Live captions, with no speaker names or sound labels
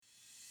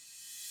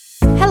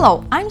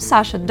Hello, I'm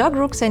Sasha, dog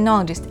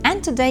cynologist,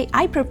 and today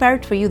I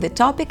prepared for you the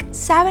topic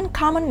 7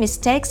 common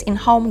mistakes in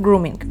home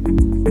grooming.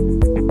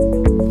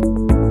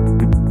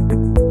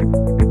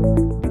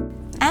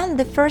 And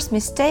the first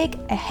mistake,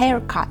 a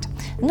haircut.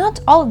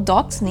 Not all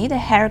dogs need a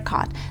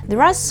haircut.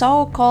 There are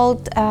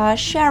so-called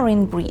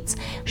sharing breeds: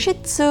 Shih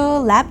Tzu,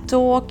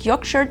 Lapdog,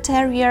 Yorkshire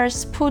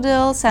Terriers,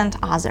 Poodles, and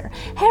other.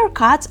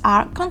 Haircuts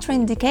are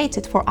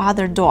contraindicated for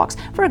other dogs,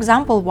 for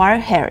example,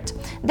 wire-haired.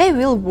 They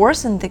will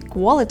worsen the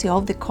quality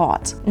of the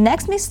coat.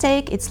 Next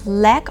mistake is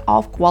lack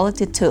of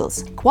quality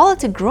tools.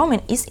 Quality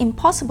grooming is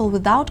impossible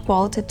without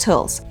quality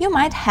tools. You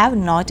might have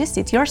noticed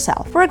it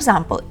yourself. For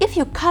example, if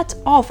you cut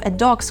off a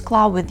dog's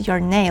claw with your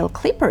nail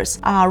clippers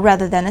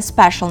rather than a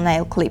special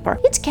nail clipper,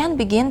 it can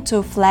begin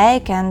to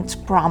flake and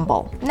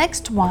crumble.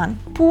 Next one,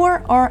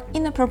 poor or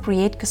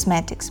inappropriate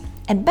cosmetics.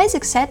 A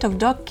basic set of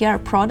dog care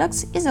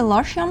products is a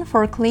lotion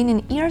for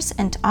cleaning ears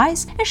and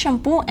eyes, a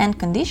shampoo and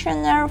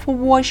conditioner for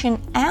washing,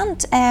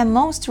 and a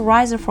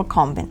moisturizer for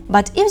combing.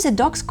 But if the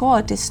dog's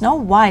coat is snow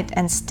white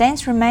and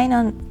stains remain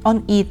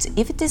on it,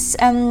 if it is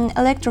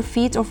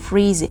electrophied or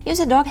frizzy, if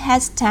the dog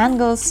has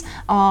tangles,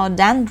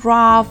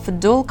 dandruff,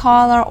 dull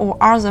color, or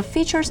other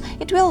features,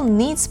 it will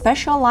need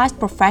specialized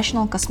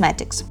professional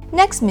cosmetics.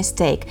 Next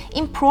mistake,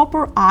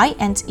 improper eye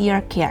and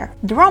ear care.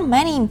 There are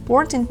many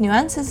important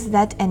nuances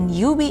that a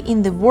newbie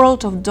in the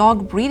world of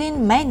dog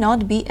breeding may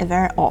not be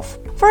aware of.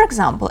 For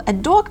example, a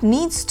dog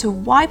needs to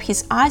wipe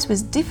his eyes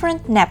with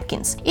different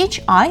napkins.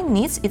 Each eye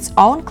needs its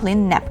own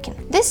clean napkin.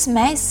 This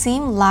may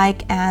seem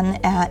like an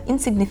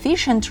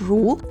insignificant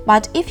rule,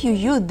 but if you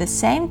use the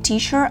same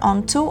t-shirt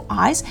on 2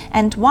 eyes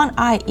and one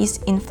eye is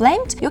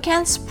inflamed, you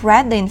can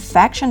spread the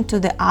infection to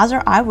the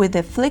other eye with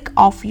a flick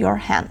of your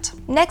hand.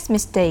 Next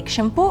mistake,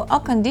 shampoo or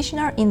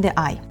conditioner in the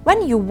eye.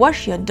 When you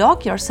wash your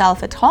dog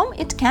yourself at home,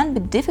 it can be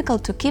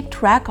difficult to keep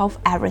track of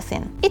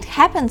everything. It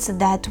happens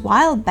that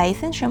while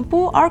bathing,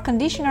 shampoo or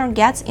conditioner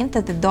gets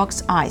into the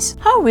dog's eyes.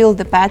 How will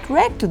the pet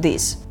react to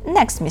this?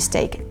 Next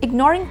mistake,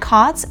 ignoring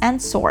cuts and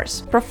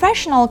sores.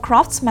 Professional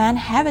craftsmen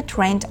have a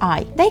trained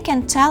eye. They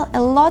can tell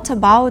a lot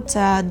about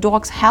a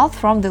dog's health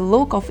from the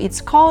look of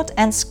its coat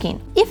and skin.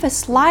 If a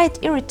slight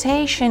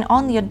irritation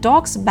on your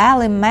dog's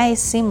belly may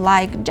seem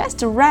like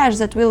just a rash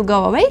that will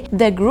go away,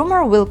 the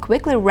groomer will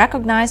quickly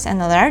recognize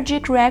an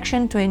allergic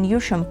reaction to a new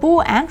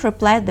shampoo and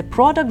replace the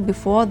product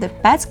before the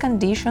pet's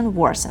condition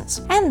worsens.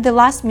 And the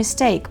last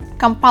mistake,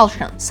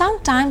 compulsion.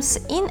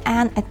 Sometimes in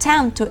an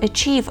attempt to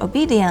achieve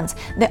obedience,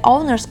 the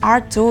owners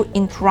are too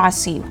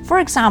intrusive. For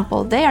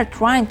example, they are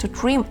trying to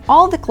trim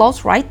all the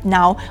clothes right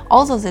now,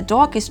 although the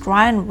dog is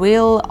trying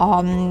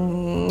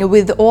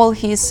with all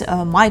his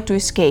might to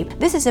escape.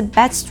 This is a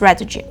bad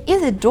strategy.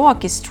 If the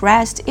dog is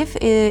stressed, if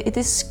it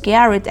is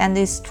scared and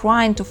is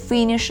trying to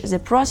finish the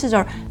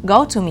procedure,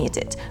 go to meet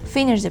it.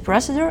 Finish the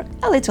procedure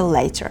a little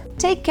later.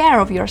 Take care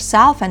of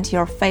yourself and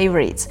your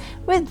favorites.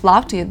 With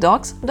love to your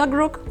dogs, Dog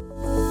Rook.